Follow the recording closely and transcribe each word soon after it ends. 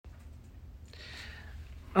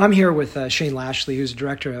I'm here with Shane Lashley, who's the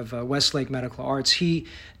director of Westlake Medical Arts. He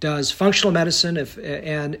does functional medicine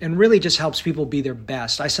and really just helps people be their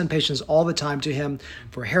best. I send patients all the time to him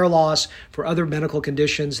for hair loss, for other medical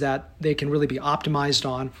conditions that they can really be optimized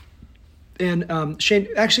on. And Shane,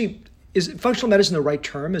 actually, is functional medicine the right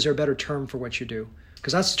term? Is there a better term for what you do?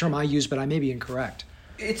 Because that's the term I use, but I may be incorrect.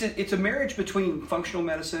 It's a marriage between functional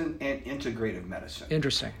medicine and integrative medicine.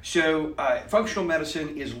 Interesting. So functional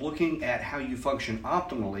medicine is looking at how you function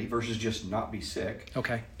optimally versus just not be sick.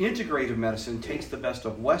 Okay. Integrative medicine takes the best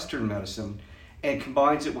of Western medicine and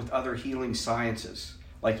combines it with other healing sciences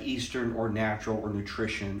like Eastern or natural or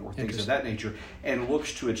nutrition or things of that nature, and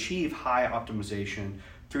looks to achieve high optimization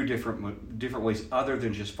through different ways other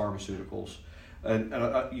than just pharmaceuticals.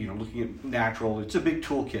 Looking at natural, it's a big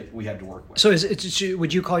toolkit we had to work with. So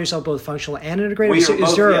would you call yourself both functional and integrative?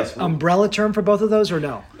 Is there an umbrella term for both of those or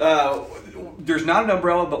no? There's not an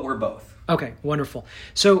umbrella, but we're both. Okay, wonderful.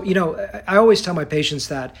 So, I always tell my patients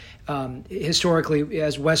that historically,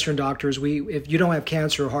 as Western doctors, if you don't have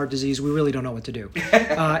cancer or heart disease, we really don't know what to do.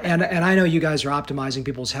 And I know you guys are optimizing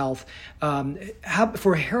people's health.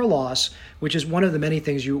 For hair loss, which is one of the many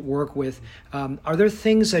things you work with, are there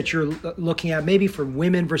things that you're looking at, maybe for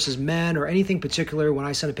women versus men, or anything particular when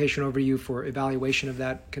I send a patient over to you for evaluation of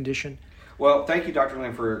that condition? Well, thank you, Dr.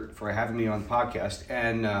 Lamb, for having me on the podcast.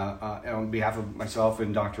 And on behalf of myself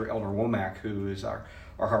and Dr. Eleanor Womack, who is our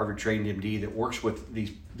Harvard-trained MD that works with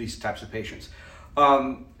these types of patients.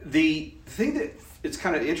 The thing that it's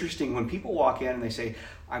kind of interesting when people walk in and they say,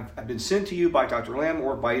 I've been sent to you by Dr. Lamb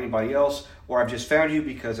or by anybody else, or I've just found you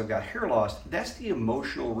because I've got hair loss. That's the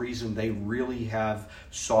emotional reason they really have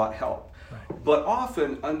sought help. Right. But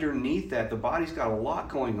often underneath that, the body's got a lot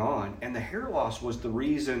going on, and the hair loss was the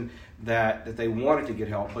reason that they wanted to get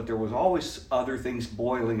help, but there was always other things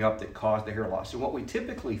boiling up that caused the hair loss. And what we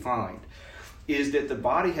typically find is that the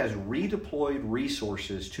body has redeployed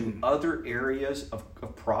resources to other areas of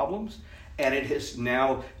problems, and it is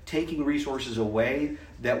now taking resources away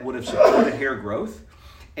that would have supported hair growth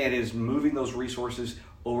and is moving those resources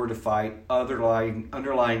over to fight underlying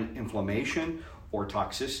inflammation or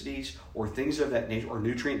toxicities or things of that nature, or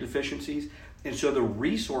nutrient deficiencies. And so the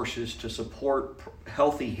resources to support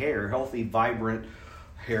healthy hair, healthy, vibrant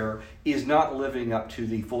hair, is not living up to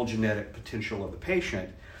the full genetic potential of the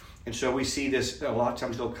patient. And so we see this, a lot of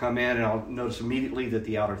times they'll come in and I'll notice immediately that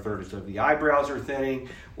the outer thirds of the eyebrows are thinning.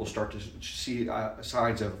 We'll start to see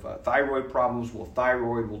signs of thyroid problems. Well,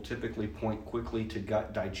 thyroid will typically point quickly to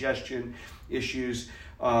gut digestion issues.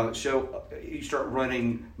 So you start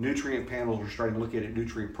running nutrient panels, or starting to look at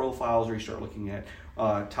nutrient profiles, or you start looking at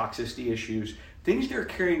toxicity issues, things they're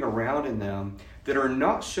carrying around in them that are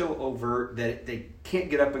not so overt that they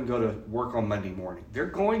can't get up and go to work on Monday morning. They're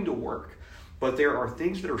going to work, but there are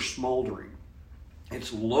things that are smoldering.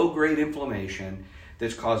 It's low-grade inflammation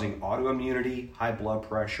that's causing autoimmunity, high blood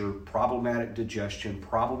pressure, problematic digestion,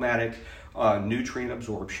 problematic nutrient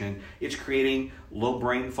absorption. It's creating low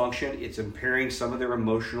brain function. It's impairing some of their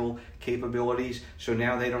emotional capabilities. So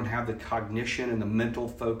now they don't have the cognition and the mental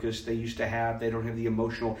focus they used to have. They don't have the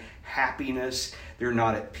emotional happiness. They're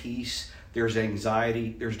not at peace. There's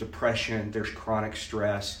anxiety. There's depression. There's chronic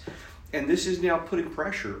stress. And this is now putting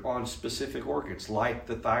pressure on specific organs like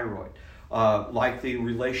the thyroid, like the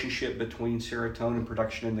relationship between serotonin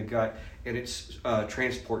production in the gut and its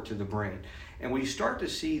transport to the brain. And we start to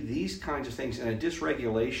see these kinds of things, and a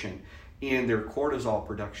dysregulation in their cortisol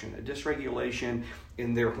production, a dysregulation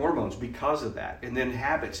in their hormones because of that, and then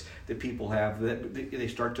habits that people have that they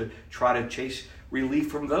start to try to chase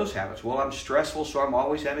relief from those habits. Well, I'm stressful, so I'm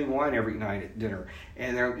always having wine every night at dinner,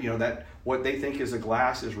 and that what they think is a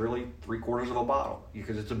glass is really 3/4 of a bottle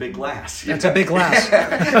because it's a big glass. That's a big glass.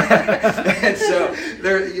 And so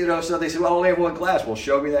so they say, well, I only have one glass. Well,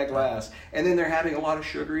 show me that glass. And then they're having a lot of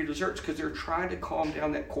sugary desserts because they're trying to calm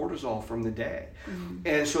down that cortisol from the day. Mm-hmm.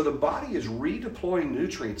 And so the body is redeploying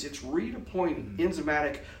nutrients. It's redeploying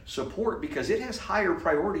enzymatic support because it has higher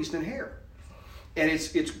priorities than hair. And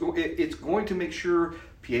it's going to make sure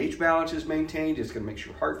pH balance is maintained. It's going to make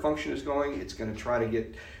sure heart function is going. It's going to try to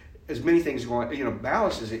get as many things going,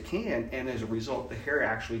 balanced as it can. And as a result, the hair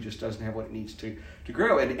actually just doesn't have what it needs to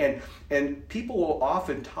grow. And people will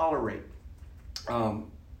often tolerate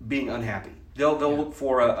being unhappy. They'll look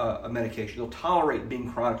for a medication. They'll tolerate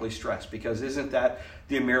being chronically stressed because isn't that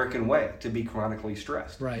the American way to be chronically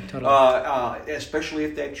stressed? Right, totally. Especially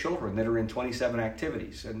if they have children that are in 27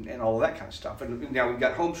 activities and all of that kind of stuff. And now we've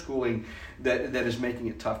got homeschooling that is making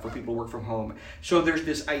it tough for people to work from home. So there's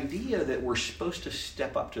this idea that we're supposed to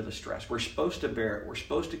step up to the stress. We're supposed to bear it. We're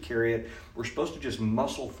supposed to carry it. We're supposed to just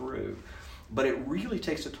muscle through. but it really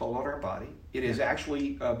takes a toll on our body. It has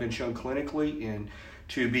actually been shown clinically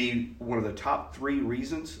to be one of the top 3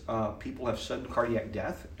 reasons people have sudden cardiac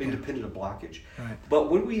death, independent of blockage. Right.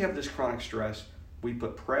 But when we have this chronic stress, we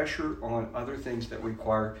put pressure on other things that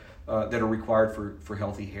are required for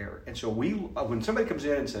healthy hair. And so when somebody comes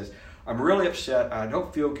in and says, I'm really upset, I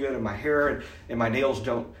don't feel good, and my hair and my nails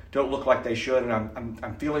don't look like they should, and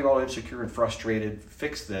I'm feeling all insecure and frustrated,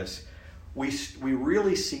 fix this. We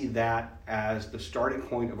really see that as the starting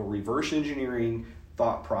point of a reverse engineering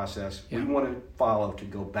thought process we want to follow to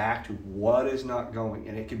go back to what is not going.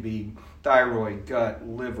 And it could be thyroid, gut,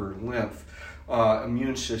 liver, lymph,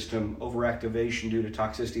 immune system, overactivation due to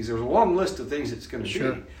toxicities. There's a long list of things it's going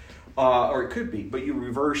to be. Or it could be, but you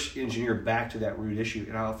reverse engineer back to that root issue.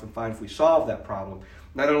 And I often find if we solve that problem,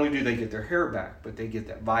 not only do they get their hair back, but they get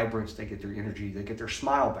that vibrance, they get their energy, they get their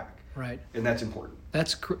smile back. Right. And that's important.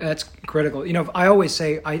 That's critical. You know, I always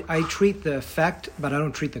say I treat the effect, but I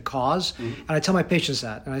don't treat the cause. Mm-hmm. And I tell my patients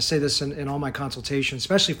that. And I say this in all my consultations,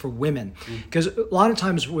 especially for women. Because a lot of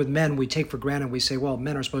times with men, we take for granted, we say, well,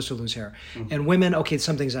 men are supposed to lose hair. Mm-hmm. And women, okay,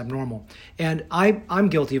 something's abnormal. And I'm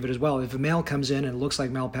guilty of it as well. If a male comes in and looks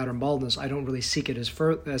like male pattern baldness, I don't really seek it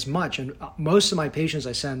as much. And most of my patients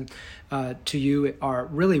I send to you are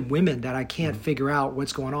really women that I can't figure out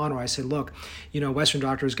what's going on. Or I say, look, you know, Western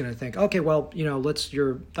doctor is going to think, okay, well, you know,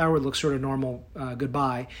 your thyroid looks sort of normal,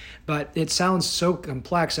 goodbye. But it sounds so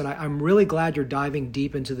complex, and I'm really glad you're diving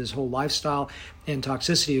deep into this whole lifestyle and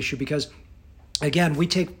toxicity issue because, again, we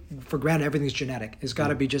take for granted everything's genetic. It's got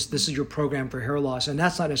to be just, this is your program for hair loss, and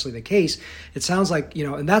that's not necessarily the case. It sounds like, you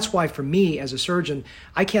know, and that's why for me as a surgeon,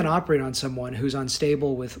 I can't operate on someone who's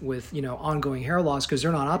unstable with you know, ongoing hair loss because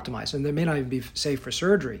they're not optimized, and they may not even be safe for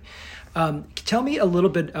surgery. Tell me a little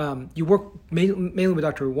bit, you work mainly with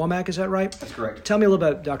Dr. Womack, is that right? That's correct. Tell me a little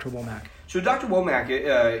bit about Dr. Womack. So Dr. Womack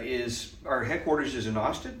is, our headquarters is in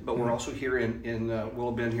Austin, but we're also here in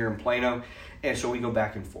Willow Bend here in Plano, and so we go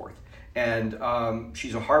back and forth. And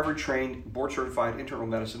she's a Harvard-trained, board-certified internal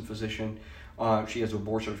medicine physician. She has a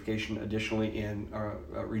board certification additionally in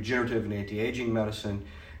regenerative and anti-aging medicine.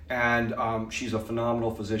 And she's a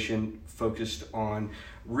phenomenal physician focused on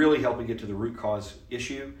really helping get to the root cause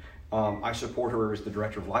issue. I support her as the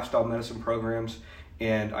director of lifestyle medicine programs,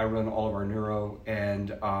 and I run all of our neuro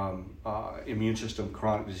and immune system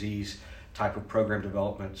chronic disease type of program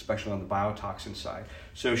development, especially on the biotoxin side.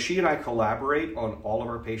 So she and I collaborate on all of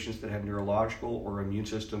our patients that have neurological or immune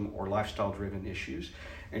system or lifestyle driven issues.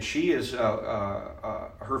 And she is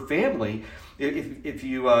her family. If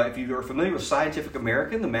you are familiar with Scientific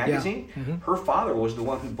American, the magazine, her father was the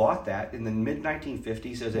one who bought that in the mid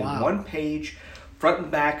 1950s as a one-page front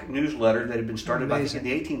and back newsletter that had been started by, I think, in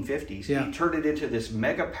the 1850s. Yeah. He turned it into this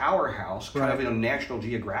mega powerhouse, kind of on a National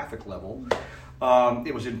Geographic level.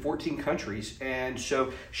 It was in 14 countries, and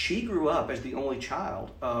so she grew up as the only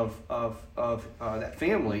child of that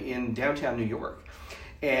family in downtown New York.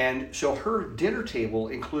 And so her dinner table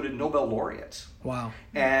included Nobel laureates. Wow.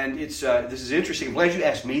 And it's this is interesting. I'm glad you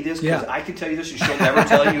asked me this because I can tell you this and she'll never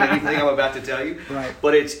tell you anything I'm about to tell you. Right.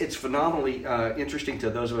 But it's phenomenally interesting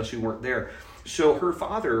to those of us who weren't there. So her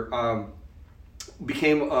father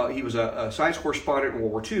became, he was a science correspondent in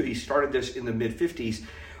World War II. He started this in the mid-50s.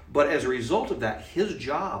 But as a result of that, his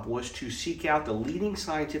job was to seek out the leading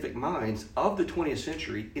scientific minds of the 20th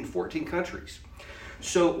century in 14 countries.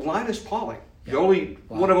 So Linus Pauling, the only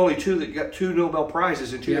one of only two that got 2 Nobel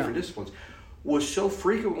Prizes in 2 different disciplines, was so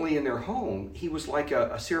frequently in their home, he was like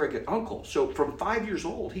a surrogate uncle. So from 5 years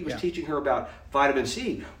old, he was teaching her about vitamin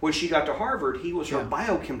C. When she got to Harvard, he was her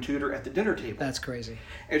biochem tutor at the dinner table. That's crazy.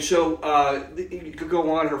 And so you could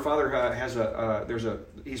go on. Her father has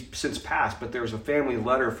he's since passed, but there's a family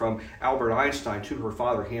letter from Albert Einstein to her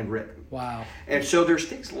father, handwritten. Wow. And so there's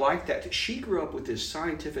things like that. She grew up with this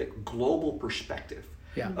scientific global perspective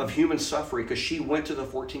of human suffering because she went to the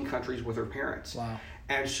 14 countries with her parents. Wow.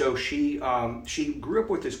 And so she grew up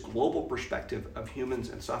with this global perspective of humans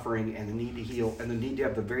and suffering and the need to heal and the need to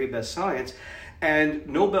have the very best science. And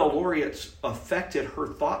Nobel laureates affected her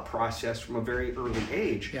thought process from a very early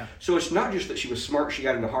age. Yeah. So it's not just that she was smart, she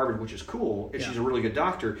got into Harvard, which is cool, and she's a really good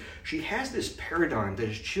doctor. She has this paradigm that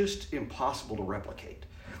is just impossible to replicate.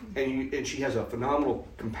 And she has a phenomenal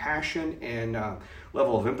compassion and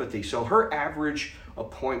level of empathy. So her average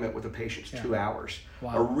appointment with a patient is 2 hours.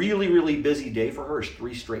 Wow. A really, really busy day for her is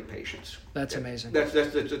 3 straight patients. That's amazing. That's a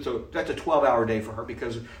 12-hour day for her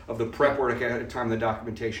because of the prep work ahead of time, the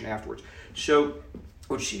documentation afterwards. So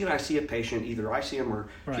when she and I see a patient, either I see them or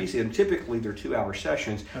Right. she sees them, typically they're 2-hour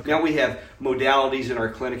sessions. Okay. Now we have modalities in our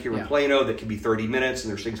clinic here in Yeah. Plano that can be 30 minutes,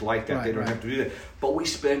 and there's things like that. Right, They don't right. have to do that. But we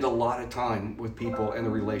spend a lot of time with people and the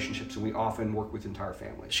relationships, and we often work with entire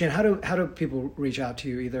families. Shane, how do people reach out to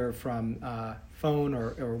you, either from phone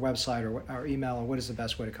or website or email, or what is the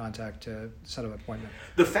best way to contact to set up an appointment?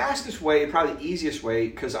 The fastest way, probably the easiest way,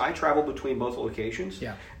 because I travel between both locations,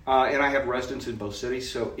 Yeah. and I have residents in both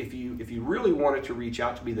cities. So if you really wanted to reach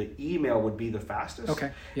out to me, the email would be the fastest.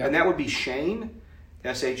 Okay. Yeah. And that would be Shane,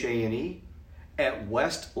 Shane, at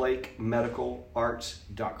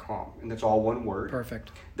westlakemedicalarts.com, and that's all one word.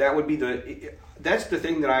 Perfect. That would be that's the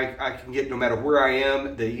thing that I can get no matter where I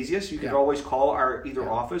am the easiest. You can Yeah. always call our either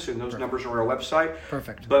office, and those numbers are on our website.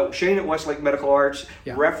 Perfect. But Shane at Westlake Medical Arts,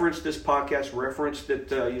 Yeah. reference this podcast, reference that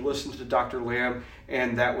you listened to Dr. Lamb,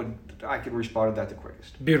 and I can respond to that the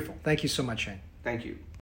quickest. Beautiful. Thank you so much, Shane. Thank you.